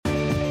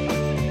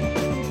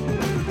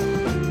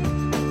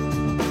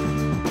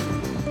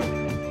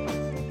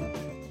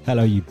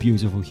Hello, you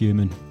beautiful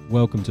human.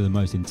 Welcome to the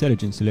Most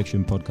Intelligent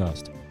Selection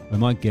podcast, where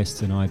my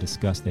guests and I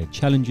discuss their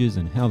challenges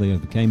and how they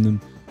overcame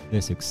them, their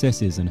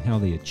successes and how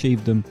they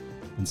achieved them,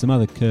 and some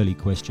other curly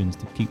questions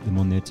to keep them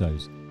on their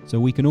toes, so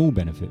we can all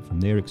benefit from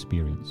their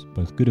experience,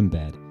 both good and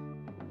bad.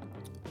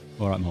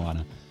 All right,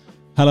 Moana.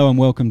 Hello and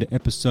welcome to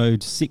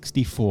episode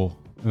 64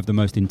 of the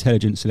Most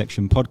Intelligent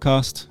Selection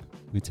podcast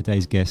with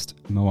today's guest,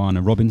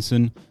 Moana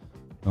Robinson.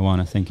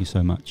 Moana, thank you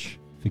so much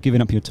for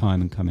giving up your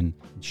time and coming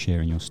and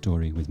sharing your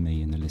story with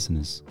me and the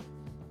listeners.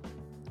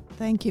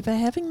 Thank you for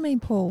having me,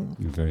 Paul.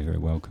 You're very, very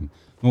welcome.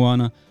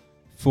 Moana,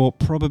 for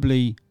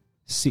probably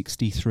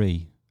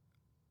 63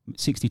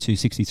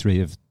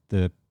 of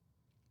the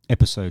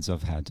episodes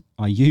I've had,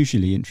 I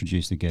usually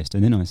introduce the guest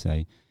and then I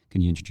say,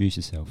 can you introduce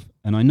yourself?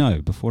 And I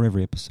know before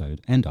every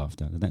episode and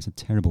after that that's a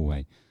terrible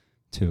way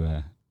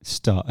to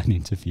start an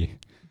interview.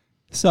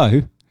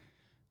 So,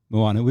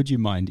 Moana, would you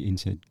mind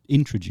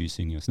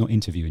introducing yourself, not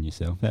interviewing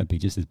yourself, that'd be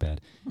just as bad,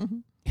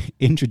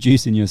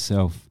 introducing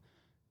yourself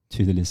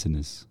to the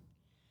listeners?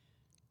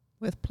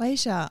 With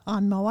pleasure.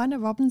 I'm Moana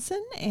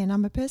Robinson and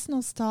I'm a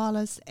personal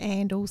stylist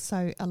and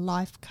also a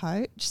life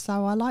coach.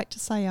 So I like to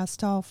say I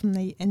style from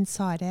the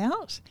inside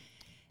out,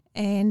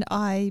 and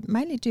I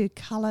mainly do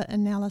colour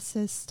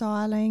analysis,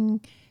 styling,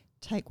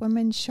 take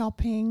women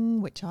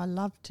shopping, which I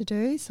love to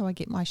do. So I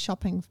get my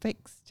shopping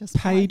fix. Just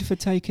paid for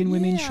taking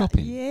women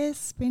shopping? Yes,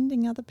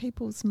 spending other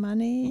people's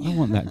money. I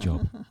want that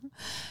job.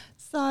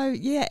 So,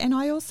 yeah, and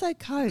I also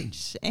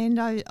coach, and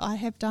I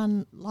have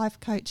done life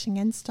coaching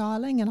and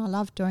styling, and I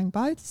love doing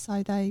both,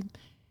 so they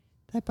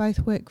both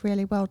work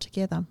really well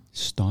together.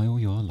 Style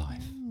Your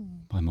Life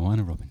by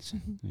Moana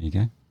Robinson. There you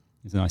go.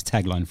 There's a nice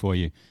tagline for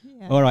you.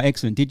 Yeah. All right,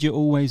 excellent. Did you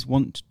always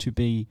want to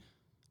be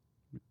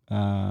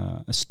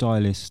a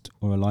stylist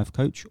or a life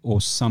coach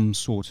or some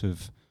sort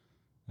of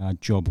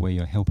job where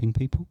you're helping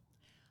people?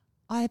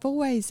 I've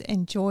always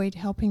enjoyed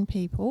helping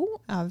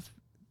people. I've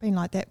been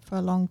like that for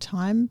a long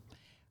time.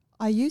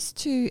 I used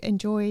to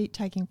enjoy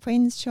taking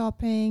friends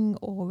shopping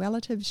or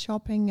relatives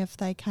shopping if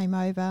they came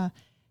over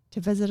to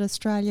visit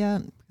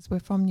Australia, because we're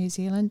from New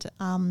Zealand.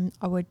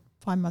 I would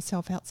find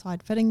myself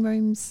outside fitting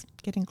rooms,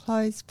 getting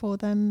clothes for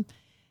them,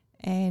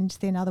 and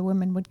then other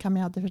women would come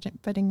out of the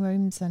fitting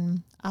rooms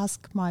and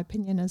ask my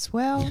opinion as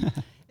well.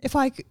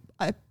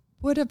 I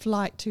would have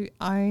liked to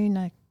own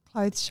a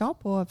clothes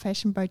shop or a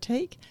fashion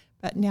boutique,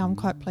 but now I'm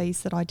quite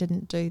pleased that I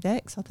didn't do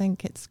that, because I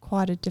think it's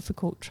quite a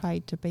difficult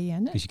trade to be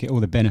in. Because you get all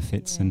the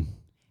benefits and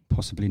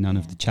possibly none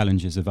of the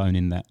challenges of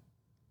owning that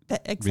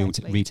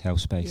exactly. retail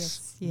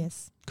space.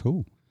 Yes.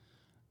 Cool.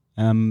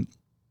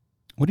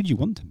 What did you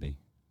want to be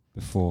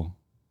before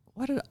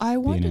being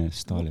a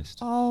stylist?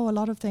 Oh, a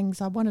lot of things.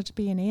 I wanted to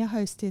be an air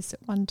hostess at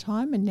one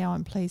time, and now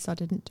I'm pleased I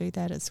didn't do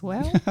that as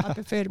well. I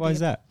prefer to Why is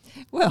that?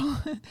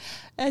 Well,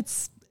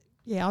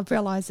 I've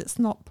realised it's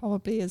not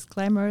probably as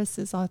glamorous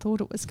as I thought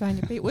it was going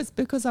to be. It was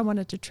because I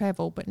wanted to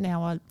travel, but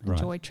now I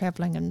enjoy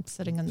travelling and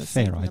sitting in the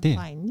seat of the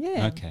plane.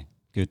 Yeah. Okay,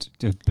 good.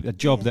 A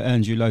job that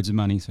earns you loads of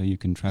money so you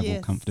can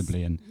travel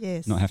comfortably and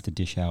not have to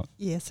dish out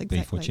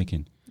beef or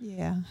chicken.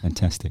 Yeah.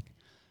 Fantastic.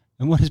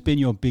 And what has been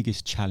your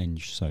biggest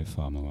challenge so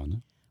far,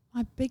 Moana?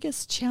 My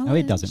biggest challenge? No,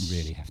 it doesn't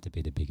really have to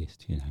be the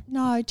biggest,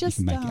 No, just...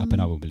 You can make it up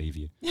and I will believe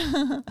you.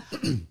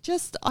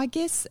 Just, I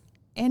guess,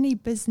 any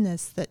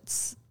business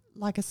that's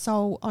like a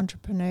sole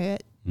entrepreneur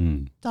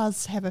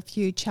does have a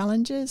few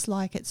challenges.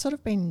 Like, it's sort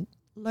of been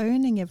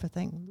learning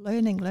everything,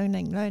 learning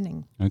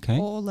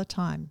all the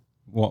time.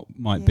 What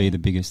might be the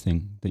biggest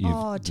thing that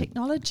you've...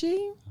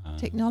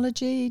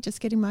 Technology,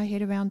 just getting my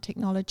head around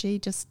technology,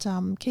 just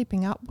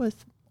keeping up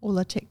with all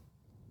the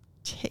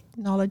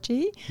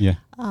technology. Yeah.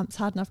 It's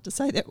hard enough to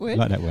say that word. I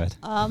like that word.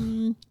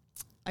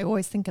 I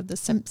always think of The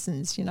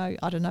Simpsons, I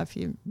don't know if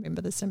you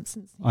remember The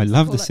Simpsons. I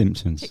love The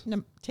Simpsons.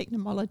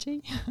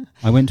 Technology.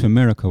 I went to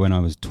America when I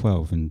was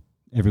 12 and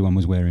everyone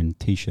was wearing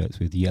T-shirts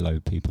with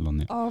yellow people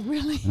on it. Oh,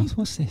 really? And I thought,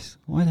 what's this?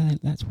 Why are they?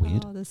 That's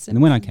weird. Oh, and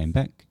when I came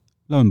back,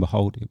 lo and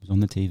behold, it was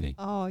on the TV.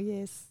 Oh,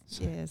 yes.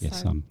 So,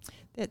 yes,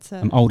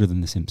 I'm older than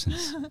The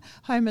Simpsons.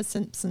 Homer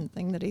Simpson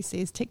thing that he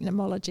says,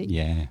 technology.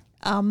 Yeah.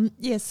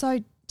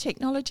 So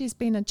technology's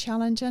been a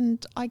challenge,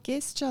 and I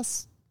guess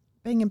just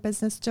being in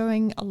business,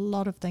 doing a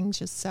lot of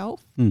things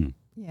yourself.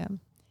 Yeah.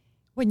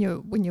 When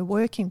you're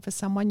working for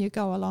someone, you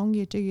go along,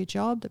 you do your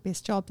job, the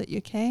best job that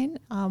you can.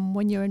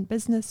 When you're in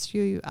business,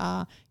 you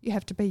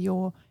have to be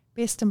your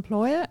best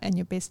employer and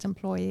your best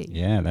employee.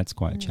 Yeah, that's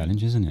quite a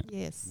challenge, isn't it?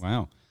 Yes.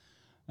 Wow.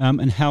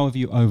 And how have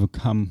you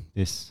overcome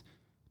this,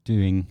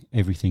 doing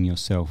everything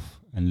yourself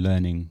and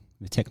learning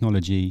the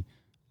technology,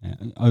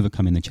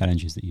 overcoming the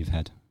challenges that you've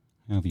had?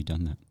 How have you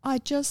done that? I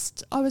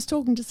was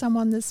talking to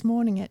someone this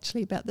morning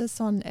actually about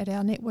this at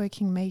our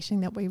networking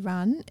meeting that we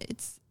run.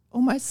 It's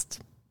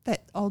almost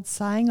that old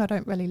saying, I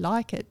don't really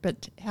like it,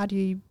 but how do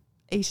you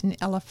eat an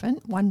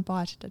elephant one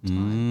bite at a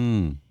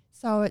time?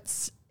 So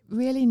it's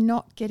really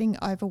not getting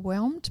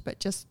overwhelmed, but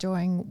just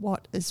doing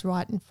what is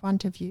right in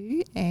front of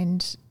you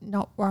and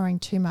not worrying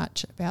too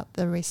much about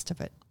the rest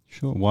of it.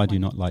 Sure. Why do you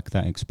not like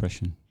that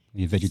expression? Are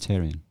you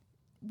vegetarian?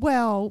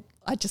 Well,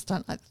 I just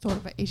don't like the thought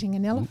of eating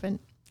an elephant.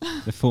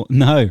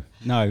 No,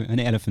 an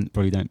elephant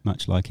probably don't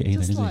much like it either,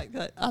 Just does like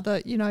the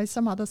other,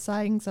 some other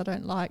sayings I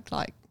don't like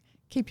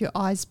keep your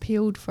eyes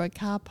peeled for a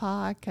car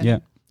park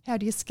and how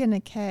do you skin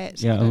a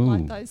cat? Yeah, I don't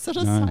like those sort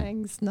of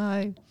sayings,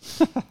 no.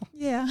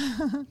 Yeah.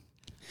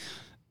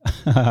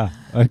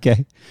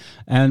 Okay.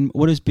 And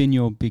what has been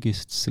your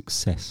biggest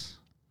success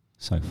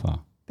so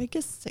far?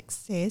 Biggest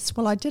success?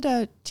 Well, I did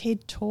a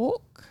TED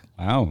Talk.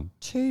 Wow.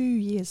 2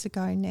 years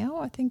ago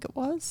now, I think it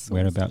was.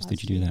 Whereabouts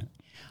did you do that?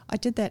 I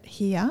did that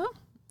here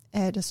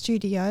at a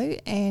studio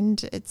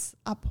and it's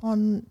up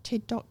on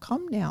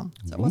TED.com now.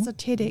 So it was a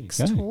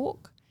TEDx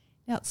talk.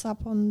 Now it's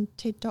up on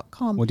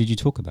TED.com. What did you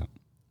talk about?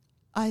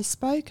 I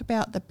spoke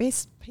about the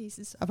best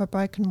pieces of a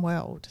broken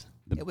world.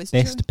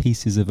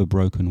 Pieces of a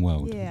broken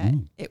world. Yeah.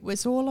 It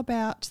was all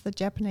about the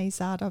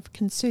Japanese art of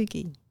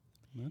Kinsugi.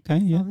 Okay,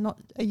 yeah.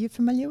 Are you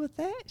familiar with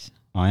that?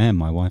 I am.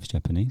 My wife's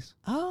Japanese.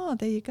 Oh,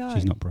 there you go.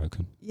 She's not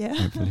broken. Yeah.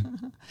 Hopefully.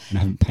 And I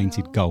haven't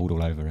painted gold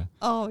all over her.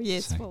 Oh,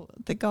 yes. So. Well,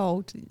 the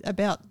gold,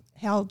 about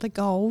how the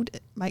gold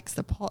makes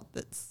the pot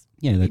that's...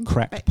 Yeah, the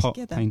cracked pot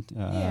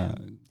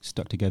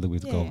stuck together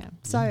with gold. Yeah.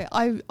 So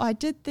I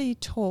did the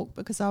talk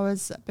because I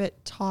was a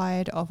bit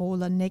tired of all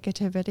the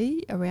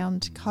negativity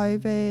around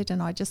COVID,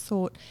 and I just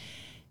thought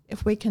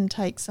if we can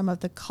take some of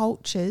the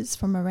cultures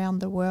from around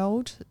the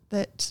world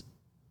that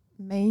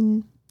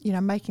mean,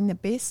 making the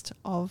best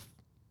of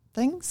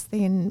things,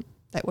 then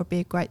that would be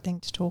a great thing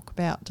to talk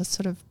about, to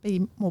sort of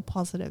be more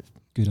positive.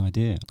 Good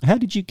idea. How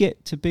did you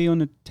get to be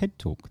on a TED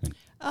Talk then?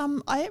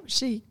 I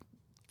actually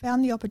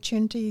found the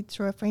opportunity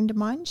through a friend of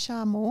mine,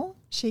 Shah Moore.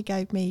 She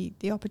gave me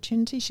the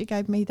opportunity. She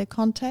gave me the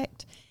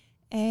contact,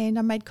 and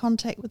I made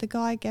contact with a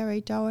guy, Gary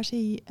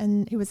Doherty,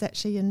 and he was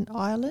actually in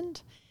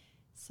Ireland.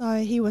 So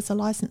he was a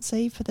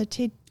licensee for the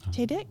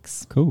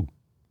TEDx. Cool.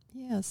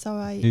 Yeah, so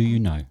I... Who you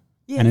know.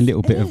 Yes, and a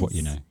little bit of what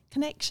you know.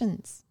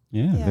 Connections.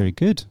 Yeah, very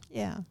good.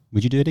 Yeah.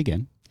 Would you do it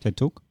again, TED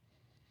Talk?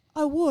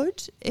 I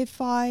would if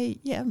I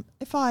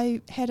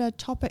had a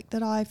topic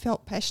that I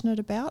felt passionate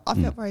about. I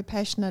felt very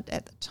passionate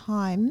at the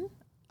time.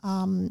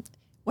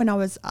 When I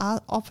was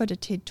offered a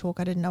TED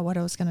Talk, I didn't know what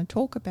I was going to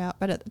talk about,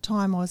 but at the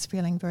time I was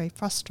feeling very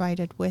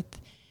frustrated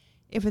with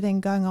everything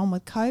going on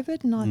with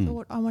COVID, and I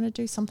thought I want to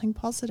do something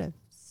positive.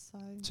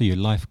 So you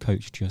life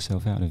coached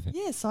yourself out of it?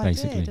 Yes, I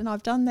did, and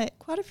I've done that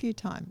quite a few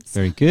times.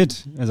 Very good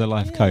as a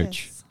life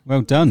coach.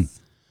 Well done.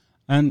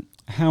 And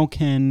how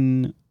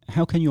can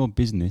your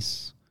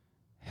business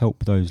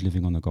help those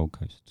living on the Gold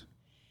Coast,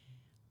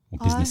 or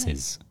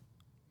businesses?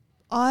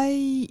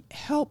 I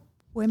help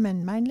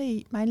women,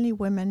 mainly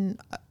women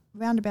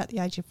around about the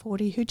age of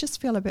 40 who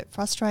just feel a bit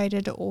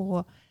frustrated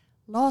or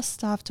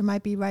lost after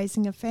maybe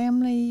raising a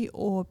family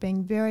or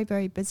being very,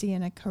 very busy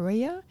in a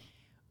career.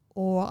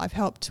 Or I've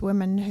helped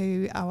women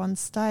who are on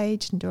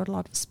stage and do a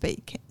lot of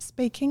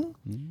speaking,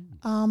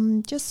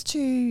 just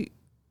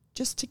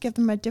to give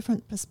them a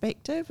different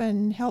perspective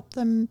and help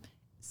them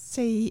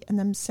see in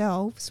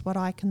themselves what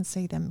I can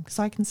see them, because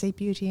I can see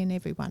beauty in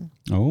everyone.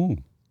 Oh,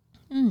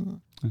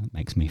 that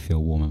makes me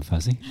feel warm and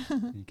fuzzy.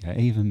 Okay,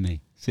 even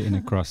me sitting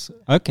across.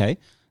 Okay,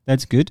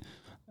 that's good.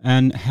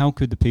 And how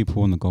could the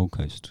people on the Gold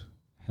Coast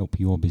help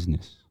your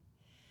business?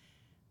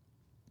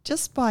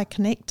 Just by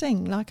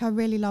connecting. I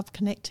really love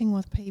connecting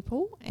with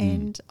people,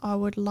 and I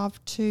would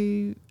love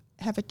to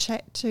have a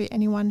chat to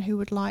anyone who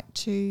would like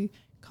to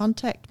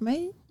contact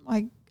me.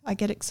 I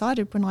get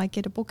excited when I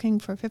get a booking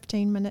for a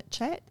 15-minute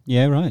chat.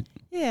 Yeah, right.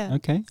 Yeah.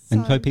 Okay.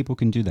 And so people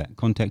can do that.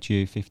 Contact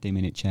you,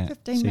 15-minute chat,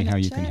 see how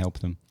you can help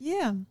them.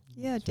 Yeah,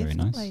 That's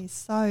definitely. Very nice.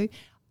 So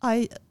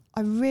I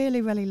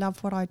really, really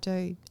love what I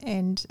do,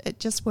 and it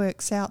just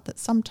works out that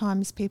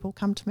sometimes people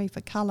come to me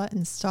for colour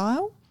and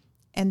style,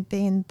 and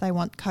then they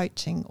want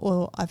coaching,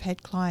 or I've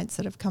had clients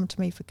that have come to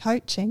me for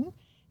coaching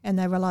and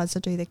they realise I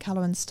do their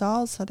colour and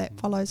style, so that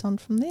follows on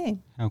from there.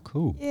 How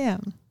cool. Yeah.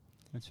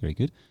 That's very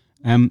good.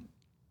 I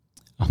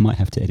might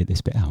have to edit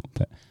this bit out,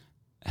 but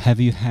have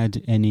you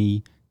had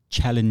any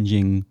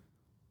challenging,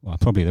 well,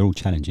 probably they're all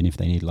challenging if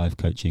they need life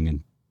coaching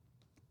and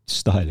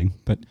styling,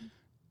 but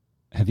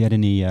have you had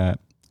any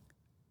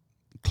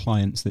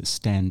clients that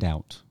stand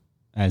out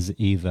as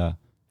either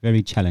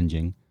very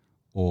challenging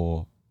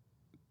or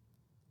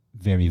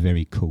very,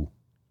 very cool?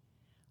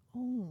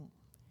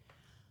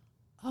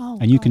 Oh,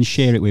 and you can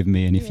share it with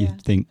me, and if you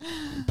think,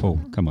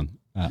 Paul, come on,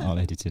 I'll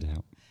edit it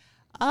out.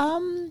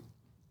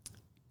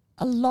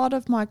 A lot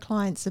of my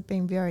clients have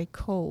been very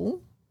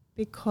cool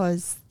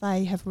because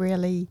they have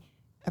really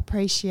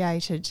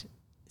appreciated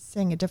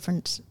seeing a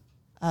different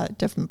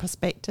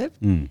perspective,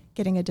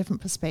 getting a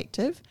different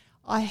perspective.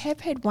 I have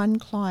had one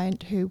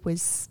client who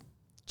was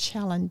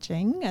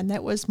challenging, and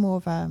that was more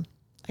of a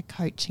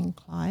coaching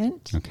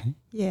client. Okay.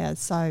 Yeah,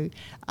 so,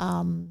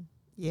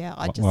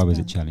 Why was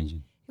it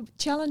challenging?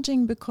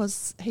 Challenging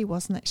because he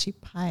wasn't actually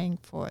paying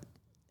for it.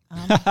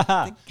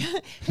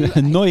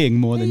 Annoying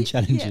more than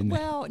challenging. Yeah,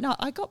 well, no,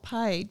 I got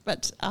paid,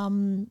 but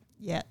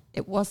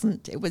it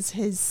wasn't. It was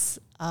his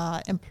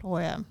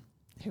employer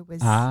who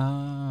was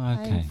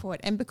okay. paying for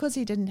it. And because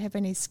he didn't have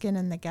any skin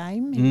in the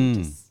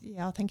game,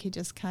 I think he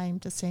just came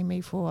to see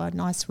me for a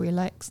nice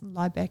relax and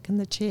lie back in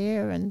the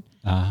chair and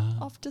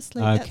off to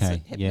sleep. Okay. That's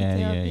it,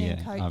 hypnotherapy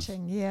and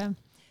coaching.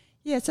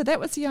 Yeah, so that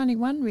was the only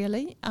one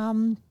really.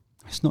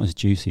 It's not as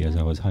juicy as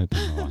I was hoping,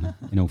 Moana,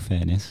 in all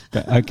fairness.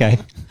 But okay.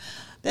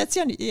 That's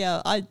the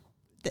only,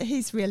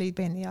 he's really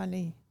been the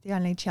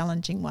only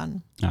challenging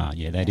one.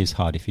 That is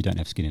hard if you don't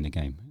have skin in the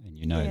game and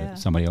you know that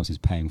somebody else is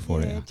paying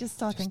for it.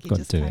 I think he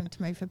just came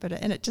to me for a bit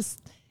and it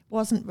just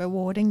wasn't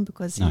rewarding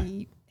because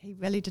he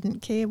really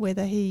didn't care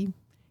whether he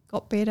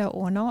got better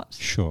or not.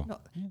 Sure.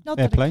 Not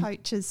that a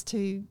coach is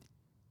to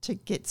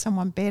get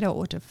someone better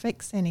or to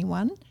fix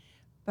anyone,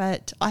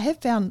 but I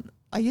have found,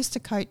 I used to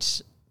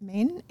coach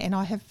men and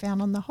I have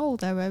found on the whole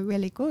they were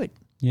really good.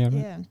 Yeah, right.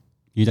 Yeah.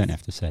 You don't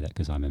have to say that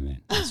because I'm a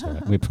man. That's all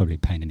right. We're probably a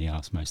pain in the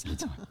arse most of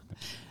the time. But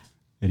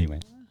anyway.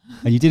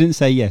 And you didn't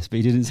say yes, but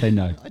you didn't say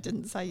no. I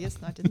didn't say yes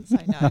and I didn't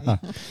say no.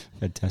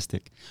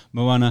 Fantastic.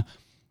 Moana,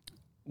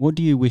 what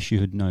do you wish you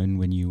had known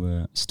when you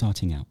were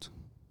starting out?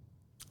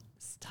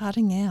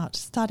 Starting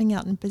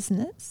out in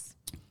business?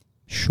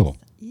 Sure.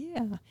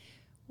 Yeah.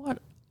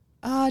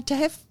 To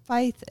have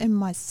faith in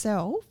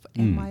myself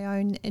and my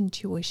own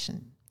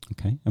intuition.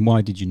 Okay. And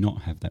why did you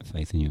not have that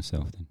faith in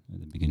yourself then at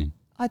the beginning?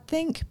 I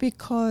think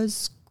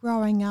because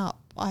growing up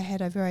I had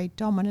a very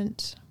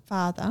dominant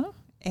father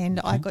and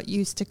I got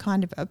used to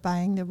kind of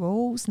obeying the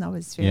rules and I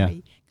was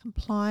very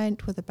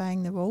compliant with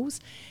obeying the rules.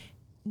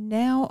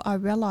 Now I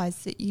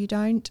realise that you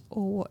don't,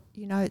 or,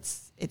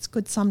 it's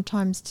good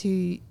sometimes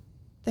to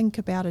think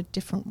about a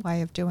different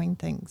way of doing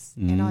things.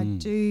 And I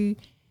do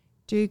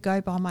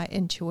go by my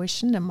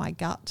intuition and my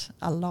gut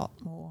a lot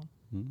more.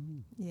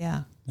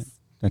 Yeah.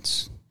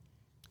 That's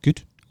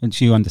good. And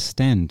so you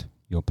understand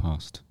your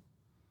past.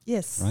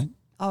 Yes. Right?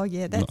 Oh,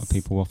 yeah. A lot of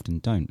people often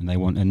don't, and they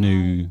want a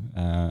new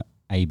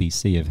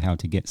ABC of how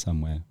to get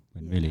somewhere,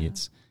 when really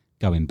it's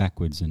going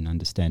backwards and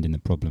understanding the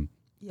problem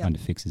kind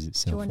of fixes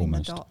itself. Joining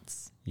almost. The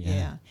dots.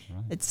 Yeah.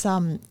 Right.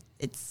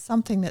 It's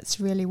something that's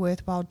really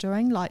worthwhile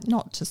doing, like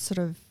not to sort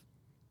of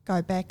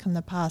go back in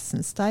the past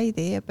and stay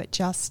there, but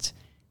just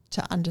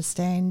to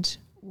understand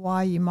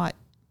why you might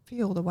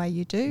feel the way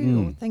you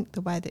do or think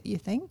the way that you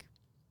think.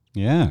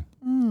 Yeah.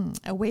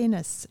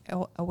 Awareness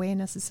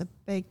is a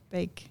big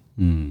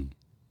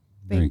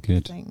very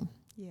good thing.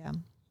 Yeah.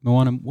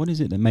 Moana, what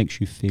is it that makes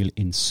you feel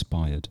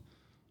inspired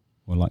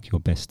or like your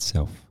best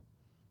self?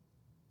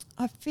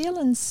 I feel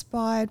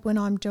inspired when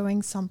I'm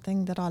doing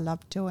something that I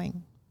love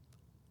doing.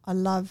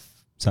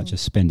 Such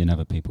as spending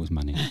other people's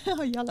money.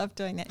 Oh, yeah, I love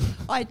doing that.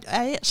 I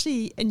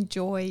actually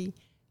enjoy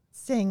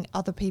seeing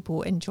other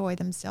people enjoy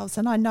themselves,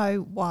 and I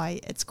know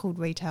why it's called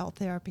retail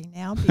therapy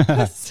now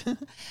because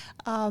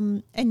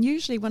and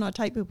usually when I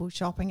take people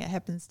shopping it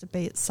happens to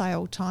be at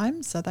sale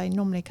time, so they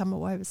normally come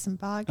away with some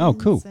bargains. Oh,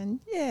 cool. And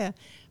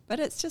but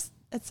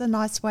it's a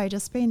nice way to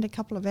spend a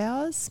couple of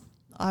hours.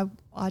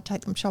 I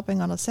take them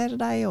shopping on a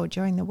Saturday or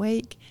during the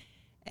week,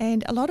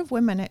 and a lot of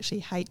women actually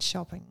hate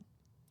shopping.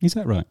 Is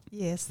that right?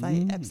 Yes,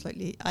 they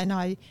absolutely. And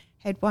I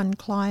had one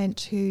client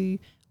who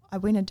I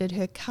went and did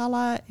her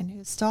colour and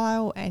her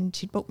style, and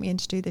she'd booked me in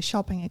to do the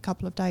shopping a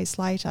couple of days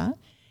later.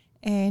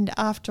 And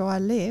after I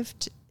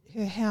left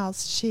her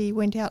house, she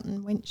went out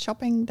and went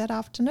shopping that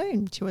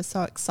afternoon. She was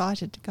so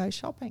excited to go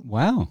shopping.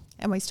 Wow.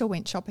 And we still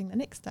went shopping the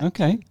next day.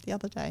 Okay. The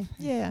other day.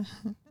 Yeah.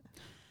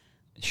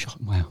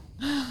 Wow.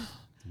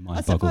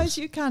 I suppose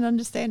you can't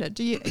understand it.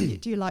 Do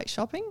you like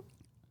shopping?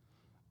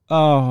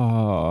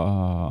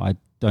 Oh, I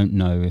don't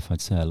know if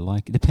I'd say I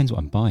like it. Depends what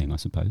I'm buying, I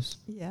suppose.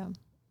 Yeah.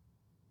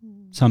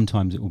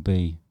 Sometimes it will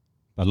be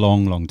a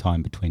long, long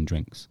time between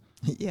drinks.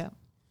 Yeah.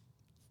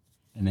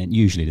 And then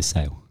usually the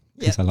sale,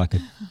 because I like a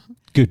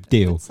good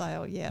deal. Good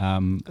sale, yeah.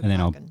 And then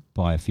I'll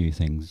buy a few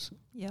things.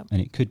 Yeah. And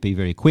it could be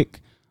very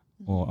quick,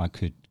 or I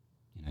could,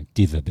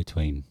 dither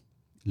between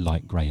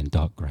light grey and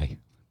dark grey.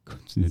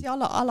 See,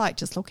 I like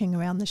just looking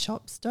around the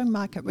shops, doing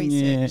market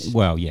research. Yeah,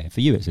 well,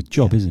 for you it's a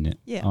job, isn't it?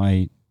 Yeah.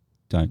 I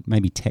don't.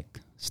 Maybe tech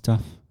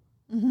stuff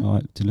I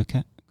like to look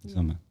at, because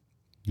I'm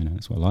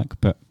that's what I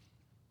like. But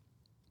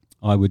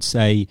I would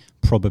say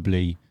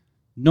probably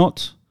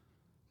not,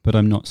 but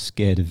I'm not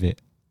scared of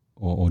it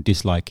or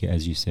dislike it,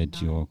 as you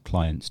said your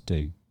clients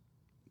do.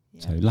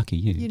 Yeah. So lucky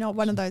you. You're not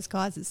one of those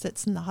guys that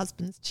sits in the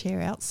husband's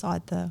chair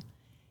outside the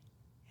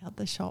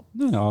shop.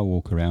 No, I'll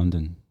walk around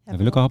and have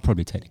a look. I'll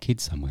probably take the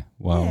kids somewhere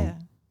while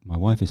my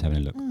wife is having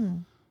a look.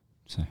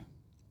 So,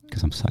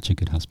 because I'm such a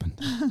good husband.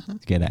 To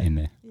get that in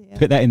there. Yeah.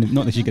 Put that in,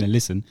 not that she's going to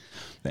listen.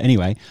 But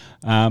anyway,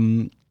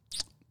 and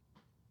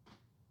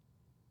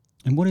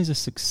what is a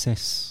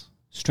success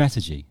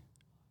strategy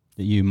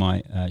that you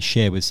might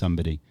share with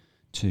somebody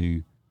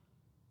to,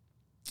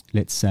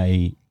 let's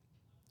say,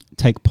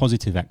 take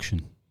positive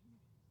action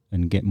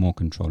and get more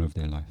control of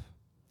their life?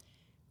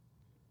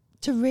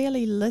 To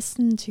really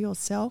listen to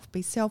yourself,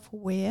 be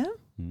self-aware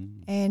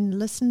and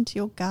listen to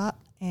your gut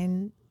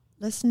and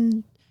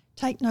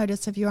take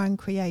notice of your own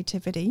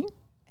creativity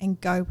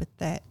and go with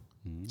that.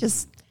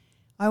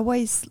 I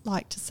always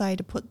like to say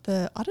to put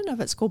I don't know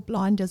if it's called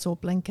blinders or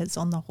blinkers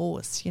on the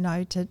horse,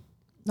 to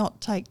not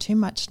take too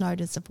much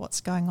notice of what's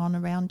going on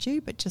around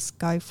you, but just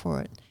go for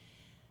it.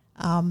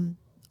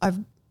 I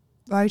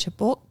wrote a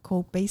book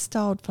called Be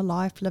Styled for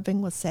Life,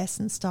 Living with Sass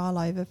and Style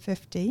Over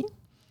 50.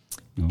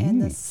 Ooh.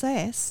 And the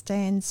SAS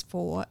stands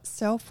for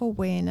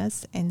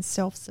self-awareness and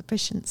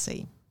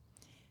self-sufficiency.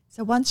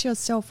 So once you're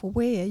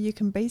self-aware, you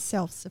can be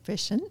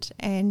self-sufficient,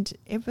 and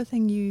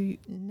everything you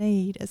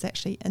need is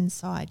actually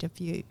inside of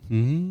you.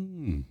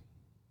 Mm.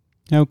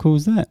 How cool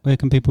is that? Where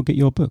can people get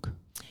your book?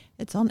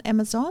 It's on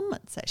Amazon.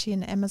 It's actually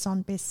an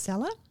Amazon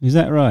bestseller. Is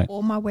that right?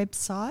 Or my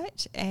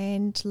website.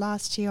 And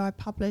last year I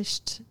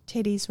published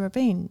Teddy's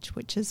Revenge,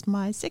 which is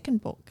my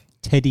second book.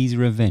 Teddy's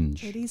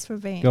Revenge. Teddy's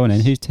Revenge. Go on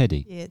then. Who's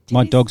Teddy? Yeah,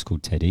 my dog's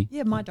called Teddy.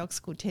 Yeah, my dog's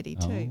called Teddy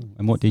too. Oh.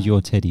 And what did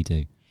your Teddy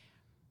do?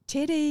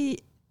 Teddy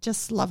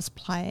just loves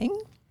playing.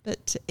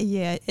 But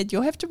yeah,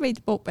 you'll have to read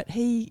the book. But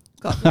he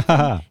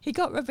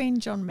got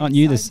revenge on me. Aren't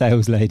you the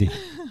sales lady?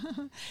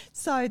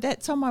 So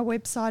that's on my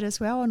website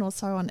as well, and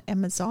also on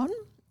Amazon.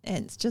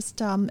 And it's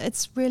just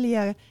it's really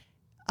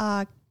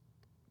a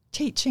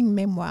teaching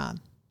memoir.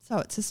 So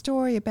it's a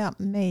story about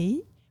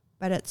me,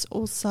 but it's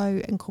also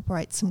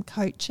incorporates some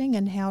coaching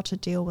and how to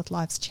deal with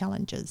life's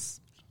challenges.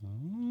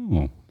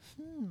 Oh,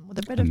 with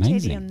a bit amazing.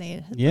 of Teddy in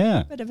there.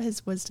 Yeah, a bit of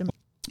his wisdom.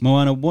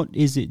 Moana, what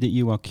is it that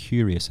you are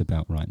curious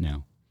about right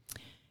now?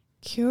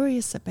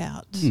 Curious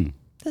about?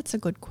 That's a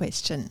good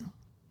question.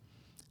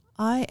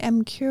 I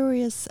am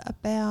curious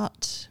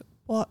about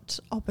what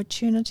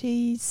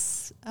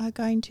opportunities are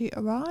going to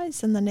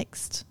arise in the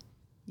next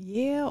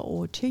year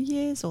or 2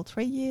 years or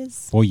 3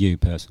 years. For you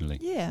personally?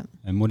 Yeah.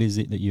 And what is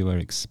it that you are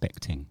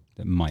expecting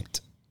that might?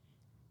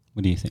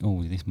 What do you think?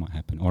 Oh, this might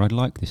happen, or I'd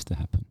like this to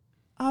happen.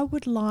 I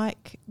would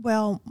like,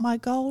 my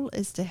goal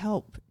is to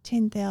help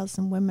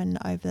 10,000 women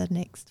over the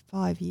next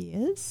 5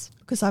 years,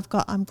 because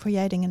I'm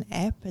creating an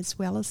app as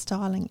well as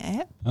styling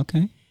app.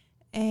 Okay.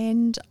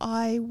 And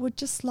I would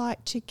just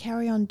like to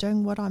carry on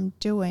doing what I'm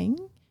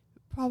doing,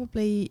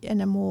 probably in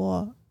a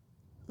more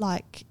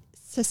like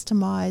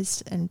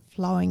systemized and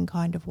flowing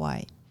kind of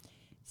way.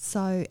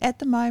 So at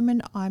the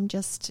moment, I'm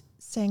just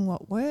seeing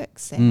what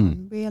works,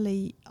 and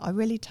I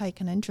really take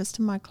an interest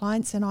in my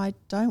clients, and I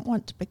don't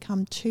want to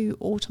become too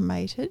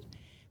automated,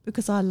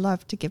 because I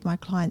love to give my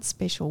clients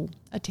special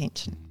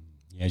attention.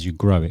 Yeah, as you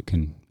grow, it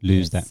can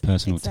lose that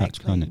personal touch,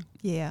 can't it?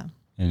 Yeah.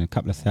 And a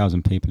couple of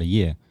thousand people a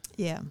year.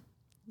 Yeah.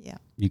 Yeah.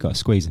 You've got to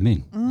squeeze them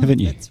in, haven't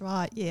you? That's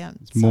right, yeah.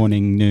 It's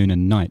morning, noon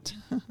and night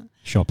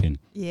shopping.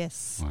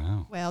 Yes.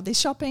 Wow. Well, there's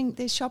shopping,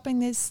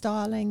 there's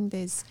styling,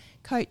 there's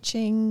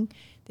coaching,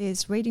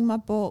 there's reading my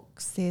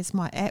books, there's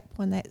my app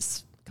when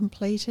that's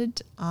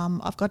completed.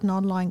 I've got an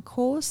online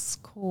course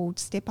called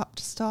Step Up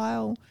to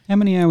Style. How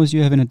many hours do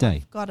you have in a day?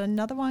 I've got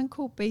another one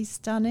called Be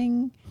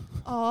Stunning.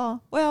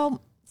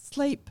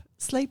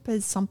 Sleep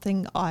is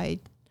something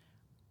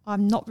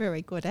I'm not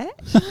very good at.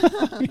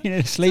 You're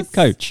a sleep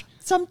coach.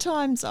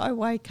 Sometimes I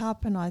wake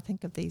up and I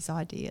think of these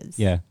ideas.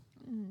 Yeah.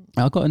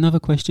 I've got another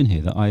question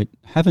here that I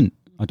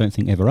don't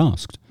think, ever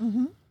asked.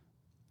 Mm-hmm.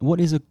 What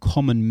is a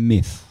common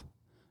myth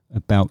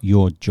about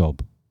your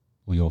job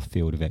or your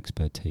field of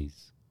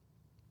expertise?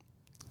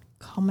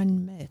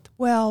 Common myth.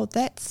 Well,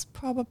 that's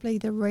probably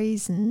the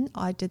reason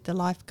I did the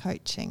life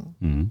coaching.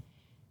 Mm.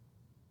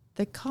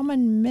 The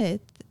common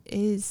myth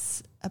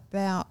is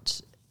about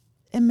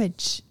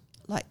image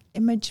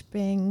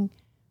being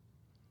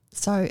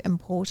so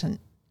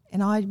important.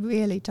 And I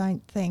really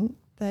don't think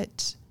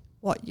that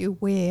what you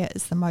wear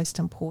is the most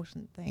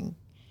important thing.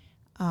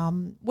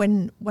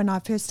 When I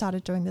first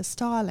started doing the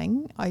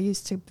styling, I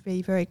used to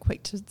be very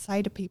quick to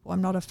say to people,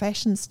 I'm not a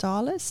fashion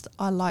stylist.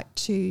 I like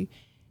to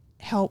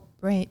help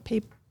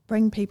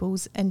bring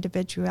people's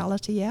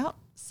individuality out,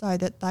 so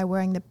that they're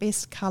wearing the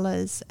best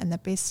colours and the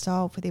best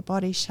style for their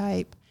body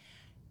shape,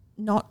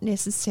 not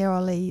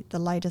necessarily the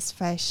latest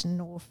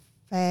fashion or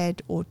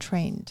fad or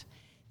trend.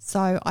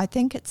 So I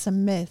think it's a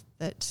myth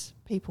that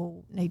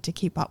people need to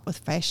keep up with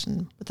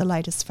fashion, with the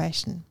latest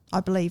fashion. I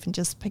believe in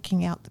just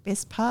picking out the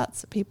best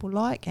parts that people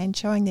like and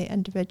showing their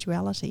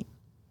individuality.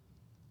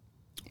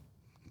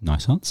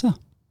 Nice answer.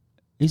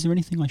 Is there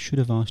anything I should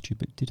have asked you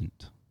but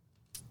didn't?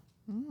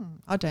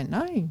 I don't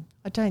know.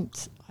 I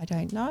don't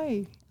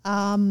know.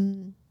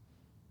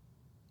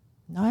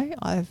 No,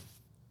 I've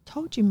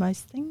told you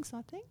most things,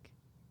 I think.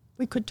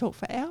 We could talk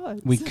for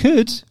hours. We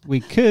could. We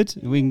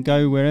can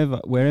go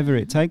wherever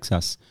it takes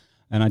us.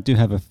 And I do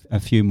have a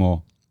few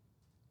more.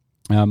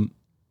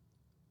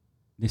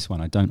 This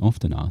one I don't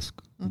often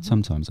ask. Mm-hmm.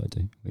 Sometimes I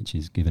do, which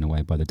is given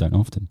away by the don't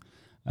often.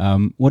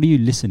 What are you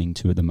listening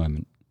to at the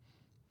moment?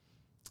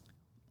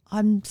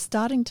 I'm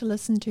starting to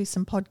listen to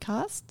some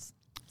podcasts.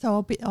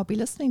 So I'll be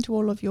listening to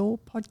all of your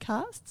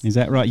podcasts. Is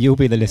that right? You'll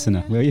be the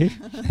listener, will you?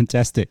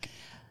 Fantastic.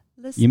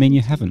 You mean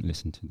you haven't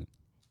listened to them?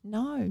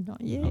 No, not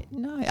yet. Oh.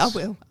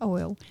 No, I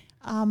will.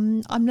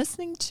 I'm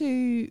listening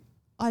to.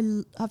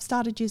 I've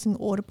started using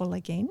Audible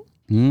again.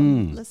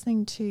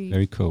 Listening to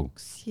very cool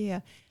books, yeah.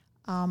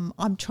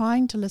 I'm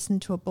trying to listen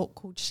to a book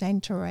called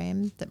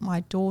Shantaram that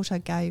my daughter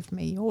gave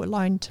me or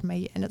loaned to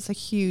me, and it's a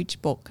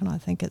huge book, and I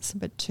think it's a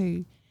bit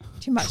too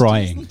much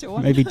trying. to listen to.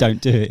 Maybe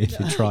don't do it if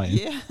you're trying.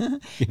 Yeah.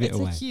 Give it It's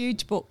away. a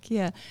huge book,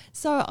 yeah.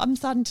 So I'm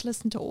starting to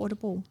listen to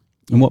Audible.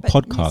 And what but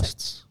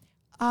podcasts?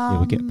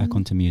 We'll get back Um,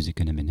 onto music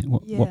in a minute.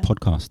 What yeah.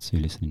 podcasts are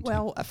you listening to?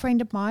 Well, a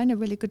friend of mine, a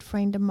really good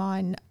friend of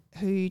mine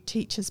who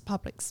teaches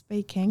public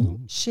speaking, Oh.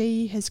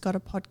 she has got a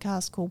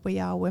podcast called We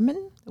Are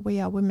Women, the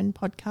We Are Women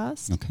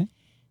podcast. Okay.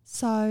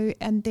 So,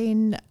 and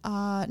then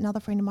another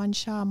friend of mine,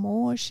 Shah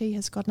Moore, she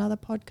has got another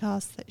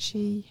podcast that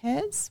she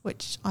has,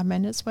 which I'm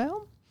in as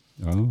well.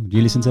 Oh, do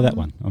you listen to that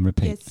one on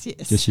repeat?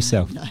 Yes. Just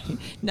yourself?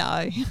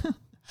 No.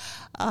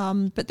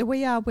 But the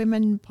We Are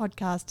Women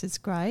podcast is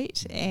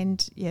great.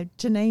 And yeah,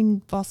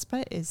 Janine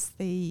Vosper is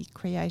the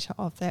creator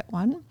of that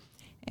one.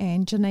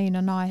 And Janine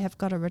and I have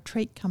got a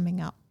retreat coming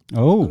up.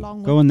 Oh,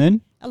 Along go with- on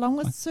then. Along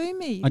with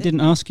Sumi. I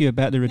didn't ask you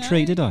about the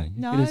retreat, No, did I?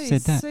 No, You could have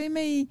said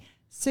that.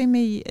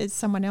 Sumi is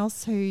someone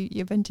else who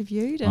you've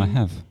interviewed. And I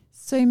have.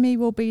 Sumi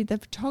will be the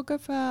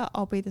photographer,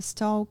 I'll be the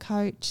style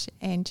coach,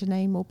 and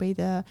Janine will be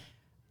the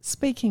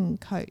speaking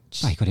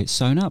coach. Oh, you got it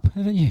sewn up,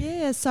 haven't you?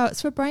 Yeah, so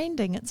it's for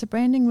branding. It's a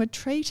branding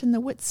retreat in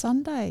the Whit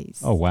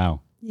Sundays. Oh,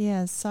 wow.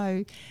 Yeah,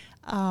 so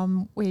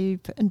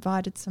we've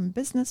invited some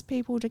business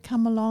people to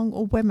come along,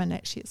 or women,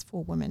 actually, it's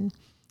for women.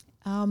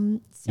 And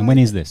when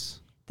is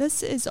this?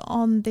 This is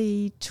on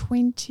the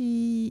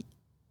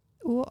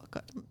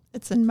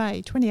it's in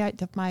May,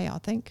 28th of May, I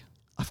think.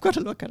 I've got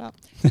to look it up.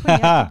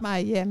 28th of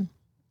May,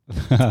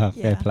 yeah.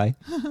 Fair play.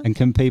 And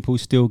can people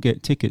still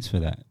get tickets for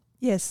that?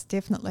 Yes,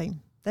 definitely.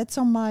 It's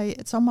on my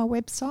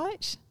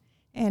website,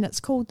 and it's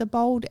called the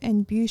Bold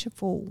and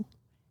Beautiful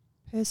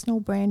Personal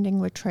Branding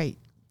Retreat.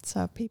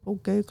 So if people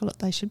Google it,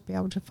 they should be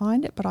able to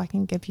find it, but I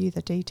can give you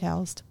the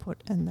details to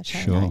put in the show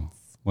Sure. notes.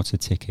 What's a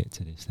ticket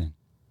to this then?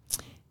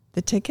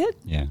 The ticket?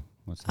 Yeah.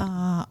 What's that?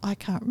 I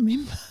can't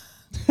remember.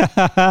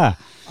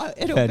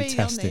 It'll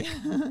Fantastic.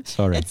 be on there.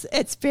 Sorry.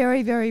 It's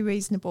very, very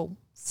reasonable.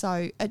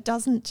 So it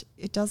doesn't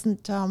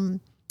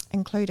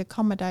include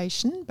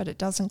accommodation, but it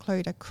does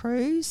include a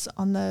cruise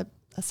on a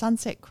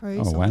sunset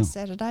cruise Oh, on wow. a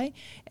Saturday.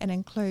 It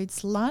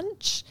includes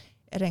lunch.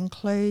 It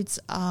includes,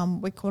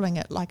 we're calling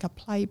it like a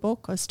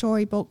playbook or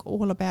storybook,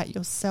 all about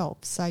yourself.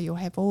 So you'll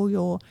have all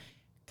your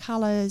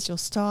colours, your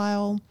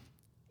style,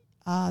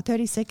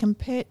 30-second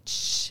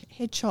pitch,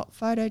 headshot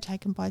photo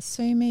taken by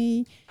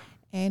Sumi,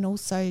 and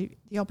also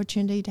the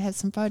opportunity to have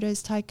some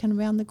photos taken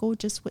around the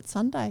gorgeous Whit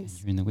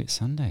Sundays. You're in the Whit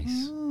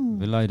Sundays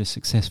with a load of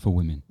successful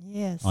women,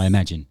 Yes. I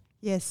imagine.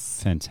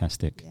 Yes.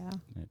 Fantastic. Yeah.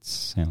 That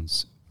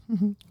sounds...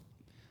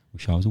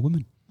 Wish I was a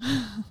woman.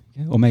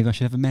 Yeah, or maybe I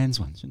should have a man's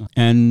one, shouldn't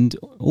I? And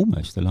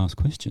almost the last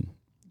question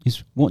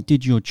is, what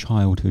did your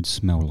childhood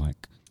smell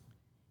like?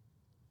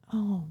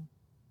 Oh,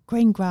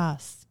 green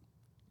grass,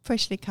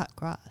 freshly cut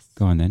grass.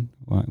 Go on then.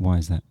 Why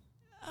is that?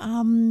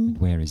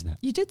 Where is that?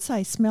 You did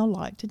say smell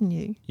like, didn't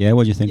you? Yeah,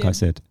 what do you think Yeah. I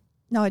said?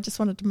 No, I just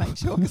wanted to make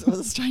sure because it was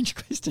a strange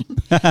question.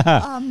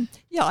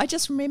 Yeah, I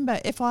just remember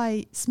if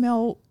I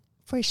smell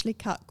freshly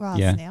cut grass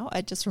Yeah. now,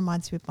 it just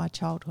reminds me of my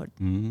childhood.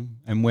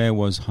 And where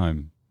was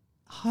home?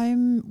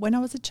 Home, when I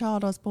was a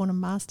child, I was born in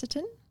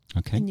Masterton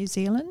Okay. in New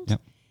Zealand.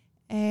 Yep.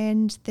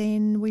 And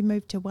then we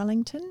moved to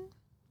Wellington.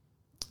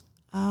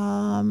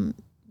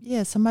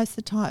 So most of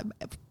the time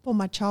for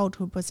my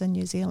childhood was in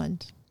New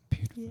Zealand.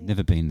 Beautiful. Yeah.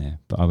 Never been there,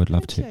 but I would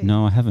love to. Haven't you?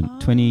 No, I haven't. Ah.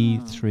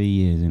 23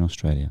 years in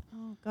Australia.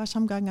 Oh gosh,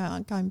 I'm going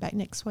back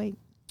next week.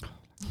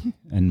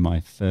 And my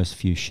first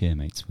few share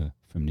mates were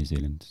from New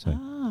Zealand. So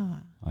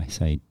I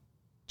say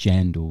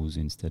jandals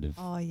instead of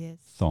Oh yes,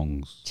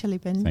 thongs. chili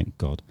bin. Thank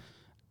God.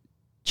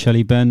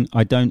 Chili bin.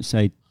 I don't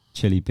say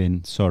chili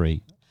bin.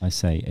 Sorry. I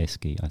say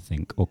esky, I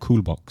think. Or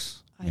cool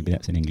box. Oh, Maybe yeah.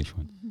 that's an English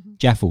one.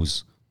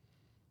 Jaffles.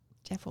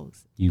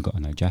 Jaffles. You've got to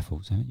know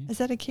Jaffles, haven't you? Is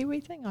that a Kiwi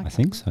thing? I can't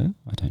think remember.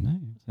 so. I don't know.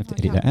 I have to I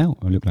edit can't- that out.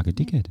 I look like a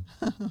dickhead.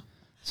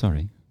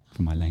 Sorry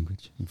for my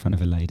language in front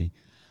of a lady.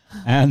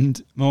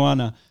 And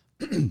Moana,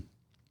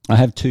 I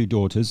have two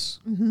daughters.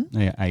 Mm-hmm.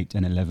 They are 8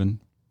 and 11.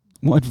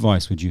 What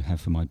advice would you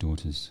have for my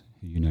daughters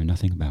who you know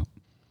nothing about?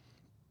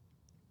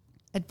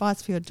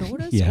 Advice for your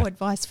daughters Yeah. or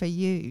advice for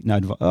you? No,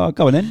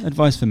 go on then.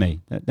 Advice for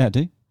me. That'll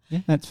do. Yeah,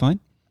 that's fine.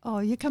 Oh,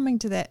 you're coming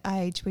to that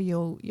age where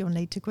you'll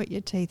need to grit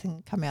your teeth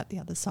and come out the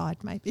other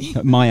side, maybe.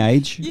 At my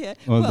age Yeah.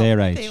 or well, their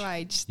age? Their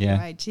age. Yeah.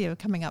 Their age. Yeah, we're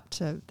coming up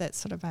to that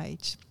sort of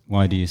age.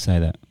 Why do you say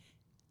that?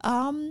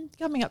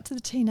 Coming up to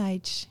the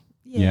teenage.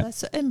 Yeah, Yeah.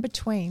 that's the in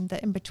between.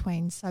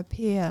 So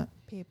peer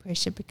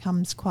pressure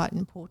becomes quite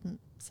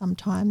important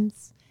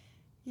sometimes.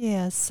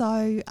 Yeah.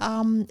 So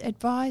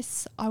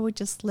advice, I would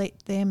just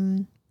let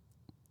them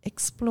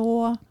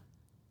explore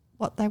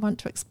what they want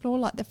to explore,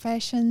 like the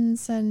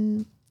fashions,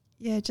 and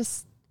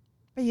just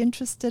be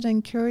interested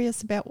and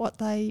curious about what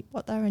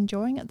they're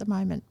enjoying at the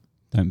moment.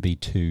 Don't be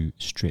too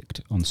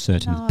strict on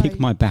certain. No. Pick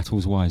my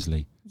battles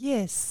wisely.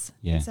 Yes,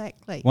 Yeah.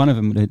 exactly. One of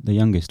them, the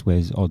youngest,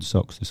 wears odd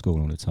socks to school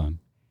all the time.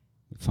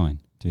 Fine,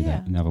 do Yeah.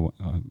 that. Another one,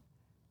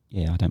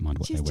 I don't mind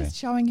what She's they wear. just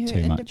showing her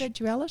too much.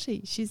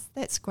 individuality.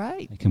 That's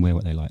great. They can wear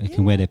what they like. They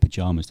can wear their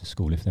pajamas to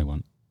school if they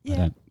want. Yeah. I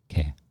don't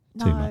care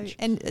too much.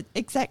 And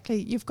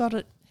exactly, you've got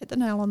it, hit the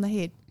nail on the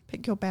head.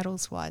 Pick your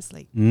battles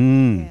wisely.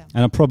 And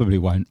I probably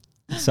won't.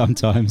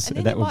 Sometimes and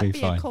then that will be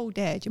fine. You might be a cool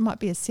dad. You might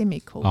be a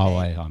semi-cool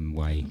dad.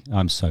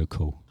 I'm so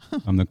cool.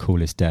 I'm the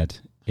coolest dad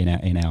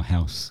in our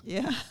house.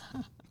 Yeah.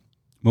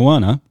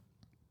 Moana,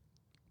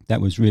 that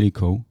was really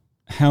cool.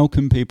 How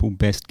can people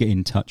best get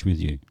in touch with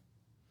you?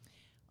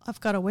 I've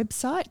got a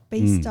website,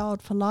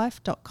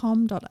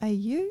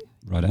 bestyledforlife.com.au.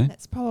 Righto.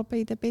 That's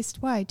probably the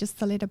best way. Just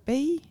the letter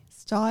B,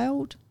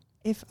 styled,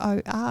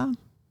 FORLIFE.com.au.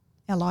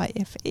 I'll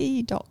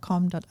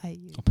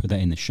put that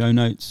in the show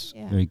notes.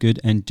 Yeah. Very good.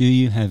 And do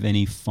you have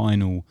any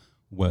final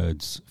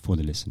words for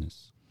the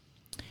listeners?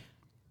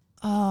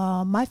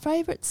 My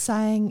favourite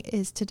saying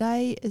is,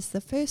 today is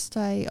the first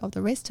day of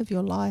the rest of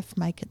your life.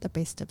 Make it the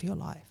best of your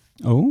life.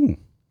 Oh,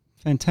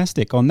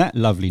 fantastic. On that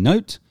lovely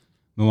note,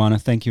 Moana,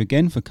 thank you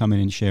again for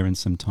coming and sharing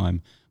some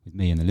time with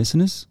me and the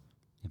listeners.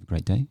 You have a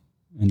great day.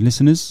 And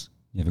listeners,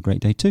 you have a great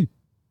day too.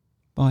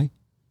 Bye.